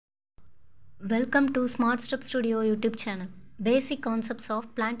Welcome to Smart Step Studio YouTube channel. Basic concepts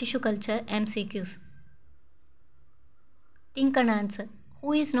of plant tissue culture MCQs. Think and answer.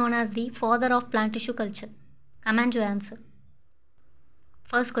 Who is known as the father of plant tissue culture? Comment your answer.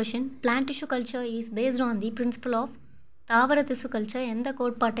 First question. Plant tissue culture is based on the principle of தாவர திசு culture எந்த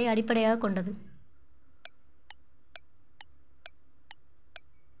கோட்பாட்டை அடிப்படையாக கொண்டது?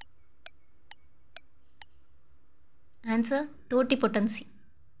 Answer. Totipotency.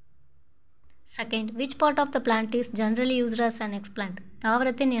 Second, which part of the plant is generally used as an explant?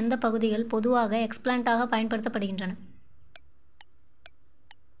 தாவரத்தின் எந்த பகுதிகள் பொதுவாக எக்ஸ்பிளான்ட்டாக பயன்படுத்தப்படுகின்றன?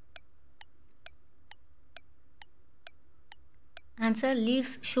 Answer.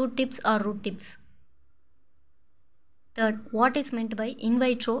 Leaves, shoot tips or root tips. Third, what is meant by in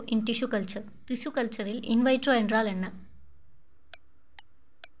vitro in tissue culture? Tissue culture will in vitro என்றால் என்ன?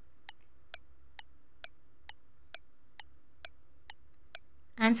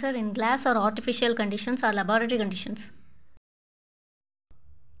 Answer. In glass or artificial conditions or laboratory conditions.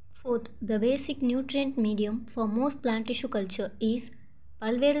 Fourth, the basic nutrient medium for most plant tissue culture is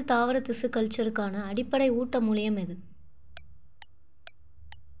பல்வேறு தாவர திசு கல்ச்சருக்கான அடிப்படை ஊட்ட மூலியம் எது?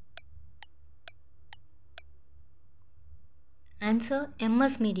 Answer.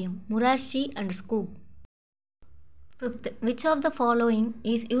 MS medium, Murashji and Scoop. Fifth, which of the following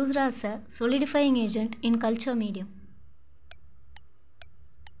is used as a solidifying agent in culture medium?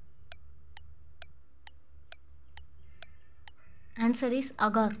 Answer is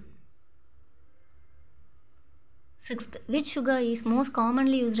agar. Sixth, which sugar is most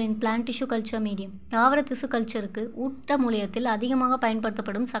commonly used in plant tissue culture medium? தாவர திசு கல்ச்சருக்கு ஊட்ட மூலியத்தில் அதிகமாக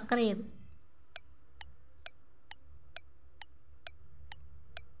பயன்படுத்தப்படும் சர்க்கரை எது?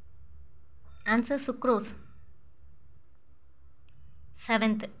 Answer. Sucrose.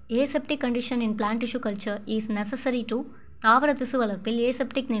 Seventh, aseptic condition in plant tissue culture is necessary to தாவர திசு வளர்ப்பில்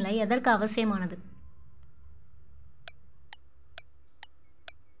aseptic நிலை எதற்கு அவசியமானது?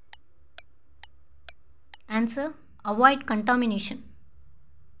 Answer. Avoid contamination.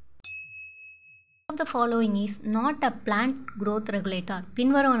 Of the following is not a plant growth regulator.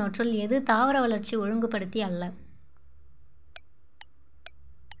 பின்வருவனவற்றுள் எது தாவர வளர்ச்சி ஒழுங்குபடுத்தி அல்ல?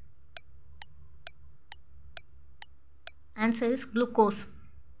 Answer is glucose.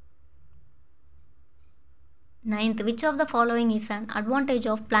 Ninth, which of the following is an advantage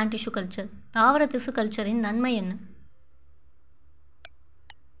of plant tissue culture? தாவர திசு கல்ச்சரின் நன்மை என்ன?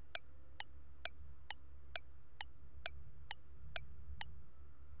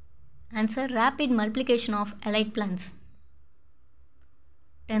 Answer. Rapid multiplication of allied plants.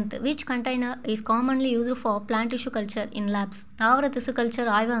 10th, which container is commonly used for plant tissue culture in labs? தாவர திசு culture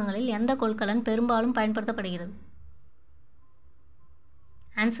ஆய்வகங்களில் எந்த கொள்கலன் பெரும்பாலும் பயன்படுத்தப்படுகிறது?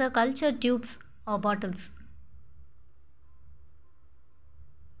 Answer. Culture tubes or bottles.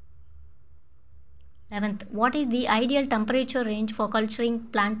 11th, what is the ideal temperature range for culturing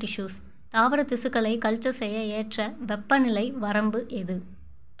plant tissues? தாவர திசுக்களை culture செய்ய ஏற்ற வெப்பநிலை வரம்பு எது?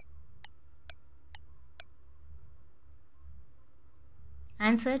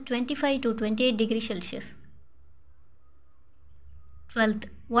 Answer. 25 to 28 degrees Celsius. 12th,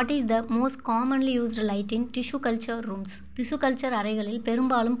 what is the most commonly used light in tissue culture rooms? திசு culture அறைகளில்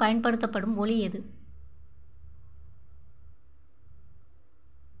பெரும்பாலும் பயன்படுத்தப்படும் ஒளி எது?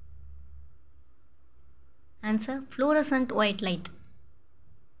 Answer. Fluorescent white light.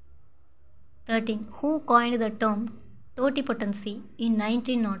 13, who coined the term totipotency in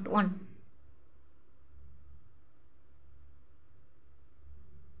 1901?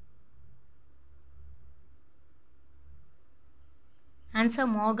 Answer.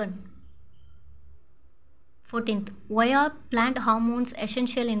 Morgan. 14th, why are plant hormones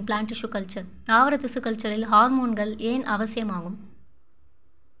essential in plant tissue culture? தாவர திசு கல்ச்சரில் ஹார்மோன்கள் ஏன் அவசியமாகும்?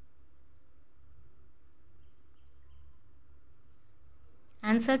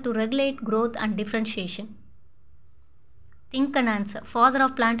 Answer. To regulate growth and differentiation. Think and answer. Father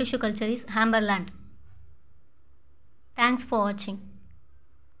of plant tissue culture is Hamberland. Thanks for watching.